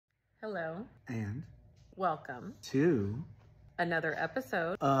Hello. And welcome to another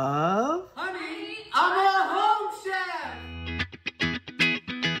episode of Honey, I'm a Home Chef!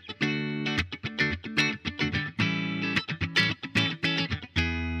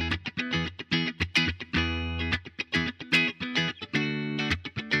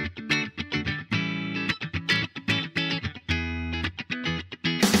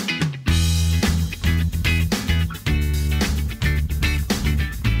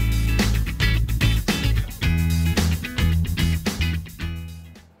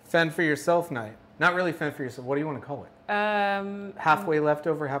 Fend for yourself night. Not really fend for yourself. What do you want to call it? Halfway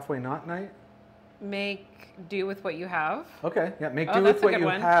leftover, halfway not night? Make do with what you have. Okay, yeah, make do with what you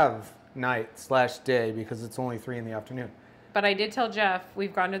have night / day because it's only 3 in the afternoon. But I did tell Jeff,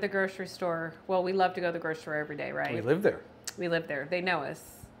 we've gone to the grocery store. Well, we love to go to the grocery store every day, right? We live there. We live there. They know us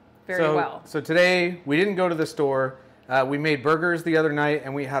very well. So today, we didn't go to the store. We made burgers the other night,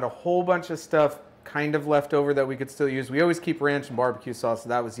 and we had a whole bunch of stuff kind of left over that we could still use. We always keep ranch and barbecue sauce, so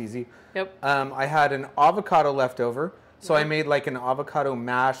that was easy. Yep. I had an avocado left over, so I made like an avocado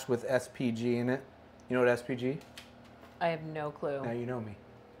mash with SPG in it. You know what SPG? I have no clue. Now you know me.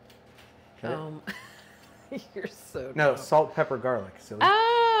 You're so No, dumb. salt, pepper, garlic. Silly.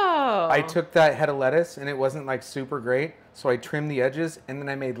 Oh. I took that head of lettuce, and it wasn't like super great, so I trimmed the edges, and then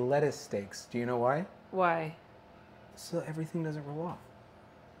I made lettuce steaks. Do you know why? Why? So everything doesn't roll off.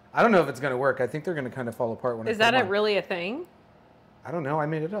 I don't know if it's going to work. I think they're going to kind of fall apart when I put them on. Really a thing? I don't know. I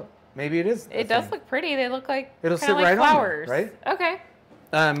made it up. Maybe it is. It does look pretty. They look like it'll sit like right flowers. on there, right?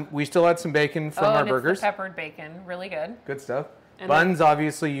 Okay. We still had some bacon from our burgers. It's the peppered bacon. Really good. Good stuff. And buns,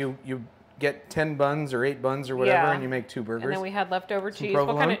 obviously, you get 10 buns or 8 buns or whatever, and you make 2 burgers. And then we had leftover cheese.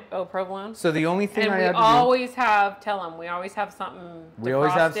 Provolone. What kind of? Oh, provolone. So the only thing and I we had to always have. Tell them we always have something. do. We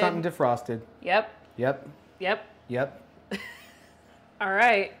always have something defrosted. Yep. Yep. Yep. Yep. All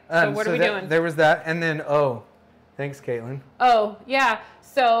right. So what are we doing? There was that, and then thanks, Caitlin. Oh yeah.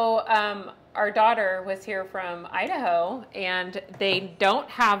 So our daughter was here from Idaho, and they don't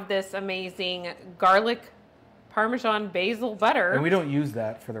have this amazing garlic Parmesan basil butter. And we don't use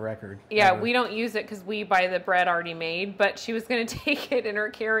that, for the record. Yeah, we don't use it because we buy the bread already made. But she was going to take it in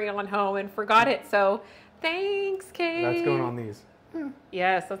her carry-on home and forgot it. So thanks, Kate. That's going on these.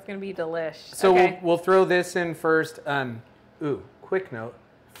 Yes, that's going to be delish. So okay. we'll throw this in first. Quick note,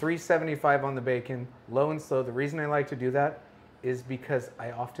 $3.75 on the bacon, low and slow. The reason I like to do that is because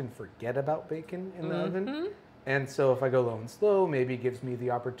I often forget about bacon in the oven. And so if I go low and slow, maybe it gives me the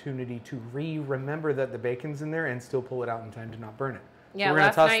opportunity to remember that the bacon's in there and still pull it out in time to not burn it. Yeah, so we're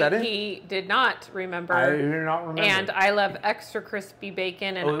last gonna toss night that in. he did not remember. I do not remember. And I love extra crispy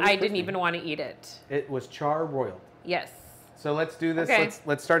bacon, and I didn't even want to eat it. It was char-broiled. Yes. So let's do this. Okay.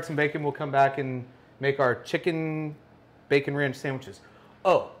 Let's start some bacon. We'll come back and make our chicken bacon ranch sandwiches.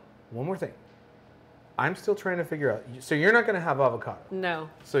 Oh, one more thing. I'm still trying to figure out. So you're not going to have avocado. No.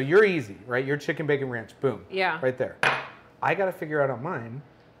 So you're easy, right? You're chicken bacon ranch. Boom. Yeah. Right there. I got to figure out on mine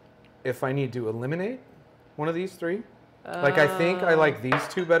if I need to eliminate one of these 3. Like I think I like these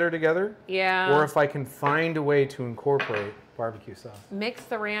 2 better together. Yeah. Or if I can find a way to incorporate barbecue sauce. Mix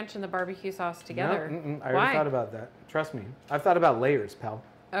the ranch and the barbecue sauce together. No, I already thought about that. Trust me. I've thought about layers, pal.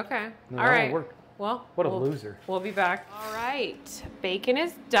 Okay. No, all that right. won't work. Well, what a loser. We'll be back. All right. Bacon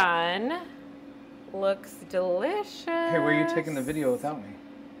is done. Looks delicious. Hey, where are you taking the video without me?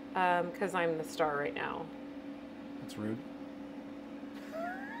 Because I'm the star right now. That's rude.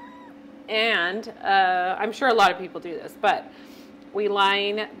 And I'm sure a lot of people do this, but we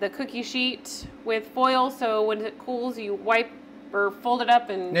line the cookie sheet with foil, so when it cools, you wipe or fold it up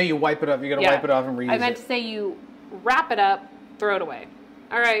and... No, you wipe it up. You got to wipe it off and reuse it. I meant to say you wrap it up, throw it away.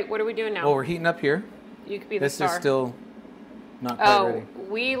 All right, what are we doing now? Well, we're heating up here. You could be the star. This is still not quite ready.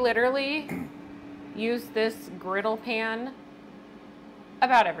 We literally use this griddle pan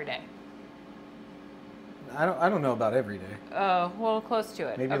about every day. I don't know about every day. Oh, well, close to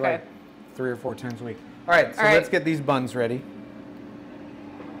it. Maybe okay. like 3 or 4 times a week. All right, so let's get these buns ready.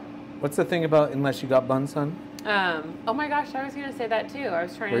 What's the thing about unless you got buns, son? Oh my gosh, I was gonna say that too. I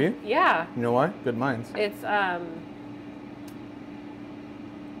was trying Were to. you? Yeah. You know why? Good minds. It's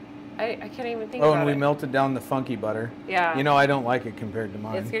I can't even think about it. Oh, and we melted down the funky butter. Yeah. You know, I don't like it compared to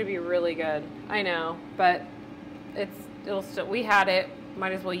mine. It's gonna be really good. I know, but it'll still. We had it.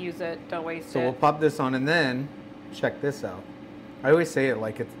 Might as well use it. Don't waste it. So we'll pop this on, and then check this out. I always say it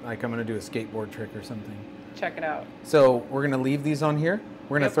like it's like I'm gonna do a skateboard trick or something. Check it out. So we're gonna leave these on here.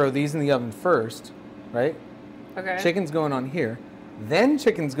 We're gonna throw these in the oven first, right? Okay. Chicken's going on here. Then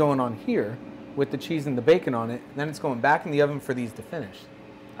chicken's going on here with the cheese and the bacon on it. Then it's going back in the oven for these to finish.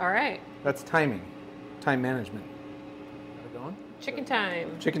 All right. That's timing, time management. Got it going? Chicken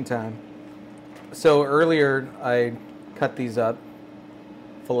time. Chicken time. So earlier I cut these up,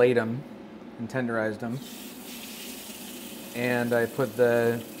 filleted them, and tenderized them. And did I put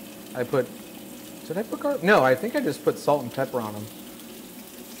garlic? No, I think I just put salt and pepper on them.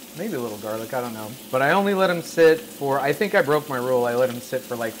 Maybe a little garlic, I don't know. But I only let them sit for, I think I broke my rule. I let them sit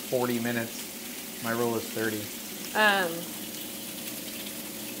for like 40 minutes. My rule is 30.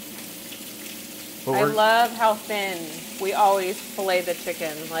 I love how thin we always fillet the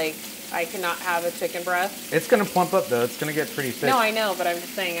chicken. Like, I cannot have a chicken breast. It's going to plump up though. It's going to get pretty thick. No, I know, but I'm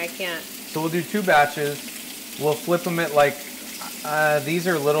just saying I can't. So we'll do 2 batches. We'll flip them at like, these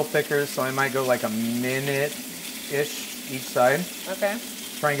are a little thicker, so I might go like a minute-ish each side. Okay.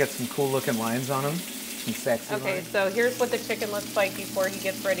 Try and get some cool looking lines on them. Some sexy Okay, lines. so here's what the chicken looks like before he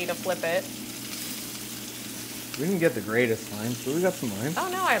gets ready to flip it. We didn't get the greatest lines, but we got some lines. Oh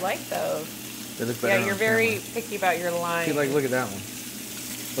no, I like those. They look better. Yeah, you're very picky about your lines. See, like, look at that one.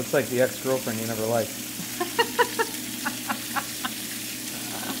 Looks like the ex-girlfriend you never liked.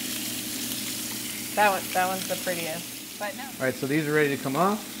 that one's the prettiest. But no. All right, so these are ready to come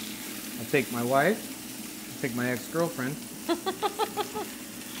off. I'll take my wife. I'll take my ex-girlfriend.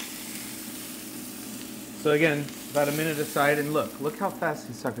 So again, about a minute aside, and look how fast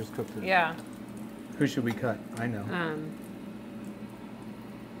these suckers cook through. Yeah. Who should we cut? I know.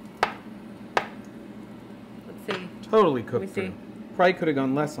 Let's see. Totally cooked Let me through. see. Probably could have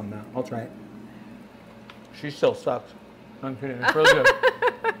gone less on that. I'll try it. She still sucks. I'm kidding. It's really good.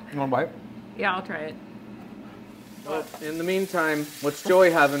 You want a bite? Yeah, I'll try it. Well, in the meantime, what's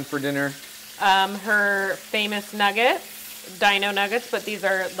Joy having for dinner? Her famous nuggets, dino nuggets, but these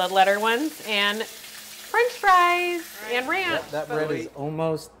are the letter ones, and French fries and ranch. Yep, that bread is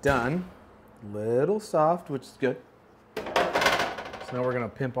almost done. Little soft, which is good. So now we're gonna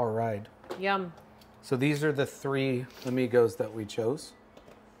pimp our ride. Yum. So these are the 3 amigos that we chose.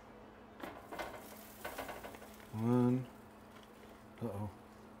 1,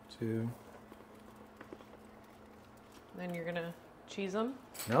 2. Then you're gonna cheese them.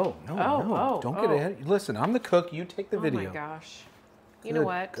 No. Don't get ahead. Listen, I'm the cook. You take the video. Oh my gosh. You know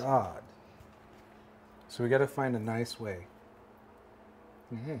what? God. So we got to find a nice way.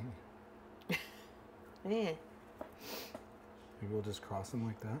 Maybe we'll just cross them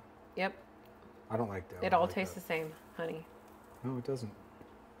like that. Yep. I don't like that. It all tastes the same, honey. No, it doesn't.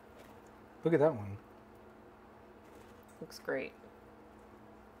 Look at that one. Looks great.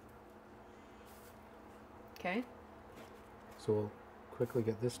 Okay. So we'll quickly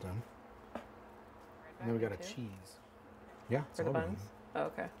get this done. And then we got a cheese. Yeah, it's For the all done. buns? Oh,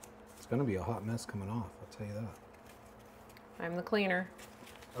 okay. It's going to be a hot mess coming off, I'll tell you that. I'm the cleaner.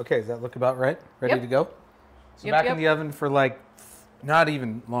 Okay, does that look about right? Ready Yep. to go? So back in the oven for like, not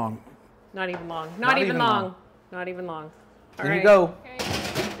even long. Not even long. Not even long. Not even long. All There you go. Okay.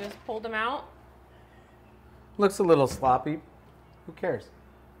 Just pulled them out. Looks a little sloppy. Who cares?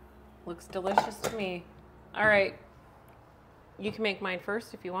 Looks delicious to me. All right. You can make mine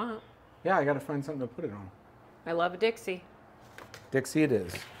first if you want. Yeah, I got to find something to put it on. I love a Dixie. Dixie it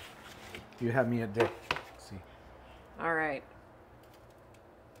is. You have me at Dixie. All right.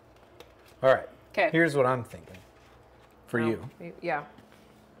 All right. Okay. Here's what I'm thinking. For you. Yeah.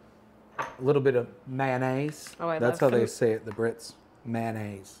 A little bit of mayonnaise. Oh, That's how they say it, the Brits.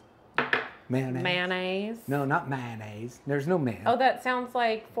 Mayonnaise. Mayonnaise. Mayonnaise. No, not mayonnaise. There's no man. Oh, that sounds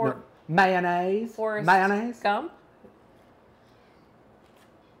like No. Mayonnaise. Forrest Mayonnaise. Gump.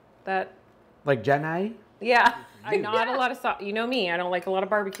 That. Like Jenny? Yeah. Not a lot of sauce. You know me. I don't like a lot of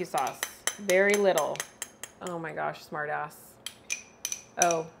barbecue sauce. Very little. Oh my gosh, smart ass.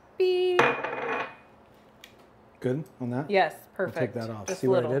 Oh. Beep. Good on that? Yes, perfect. I'll take that off. Just See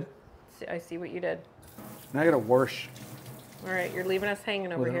little. what I did? I see what you did. Now I got to wash. All right, you're leaving us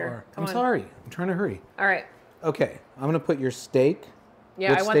hanging over here. Come I'm on. sorry. I'm trying to hurry. All right. Okay, I'm going to put your steak.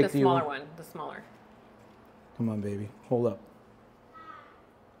 Yeah, Which I want steak the do you smaller want? one. The smaller. Come on, baby. Hold up.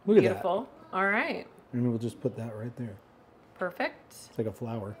 Look at that. Beautiful. All right. And we'll just put that right there. Perfect. It's like a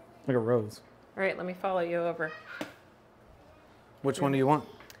flower, like a rose. All right, let me follow you over. Which one do you want?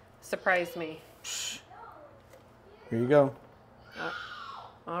 Surprise me. Here you go.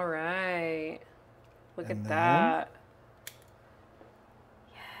 All right. Look And at then- that.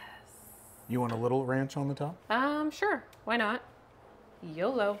 You want a little ranch on the top? Sure. Why not?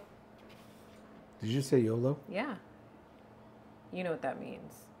 YOLO. Did you say YOLO? Yeah. You know what that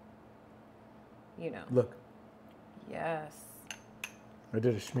means. You know. Look, Yes. I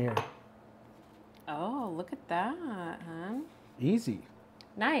did a schmear. Oh, look at that, huh? Easy.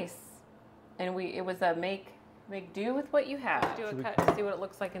 Nice. And it was a make do with what you have. Do a cut to see what it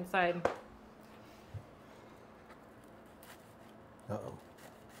looks like inside. Uh-oh.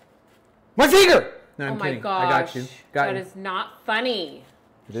 My finger! No, I'm Oh my kidding. gosh. I got you. Got That you. is not funny.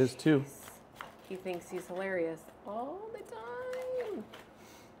 It is too. He thinks he's hilarious all the time.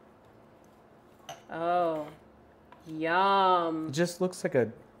 Oh, yum. It just looks like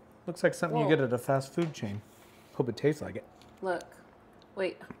something Whoa. you get at a fast food chain. Hope it tastes like it. Look.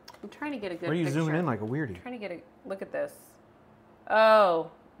 Wait, I'm trying to get a good Why are you picture. zooming in like a weirdie? I'm trying to get a look at this.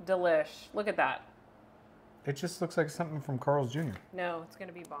 Oh, delish. Look at that. It just looks like something from Carl's Jr. No, it's going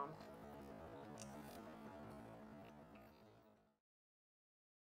to be bomb.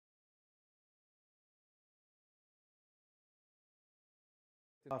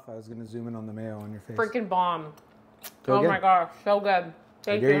 I was going to zoom in on the mayo on your face. Freaking bomb. Go Oh again. my gosh, so good. I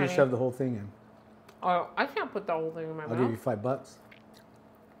Thank dare you, you to honey. shove the whole thing in. Oh, I can't put the whole thing in my I'll mouth. give you $5.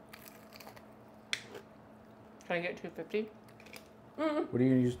 Can I get $2.50? What are you going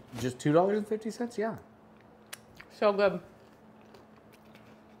to use? Just $2.50? Yeah. So good.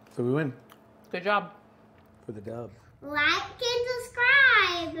 So we win Good job. for the dub. Like and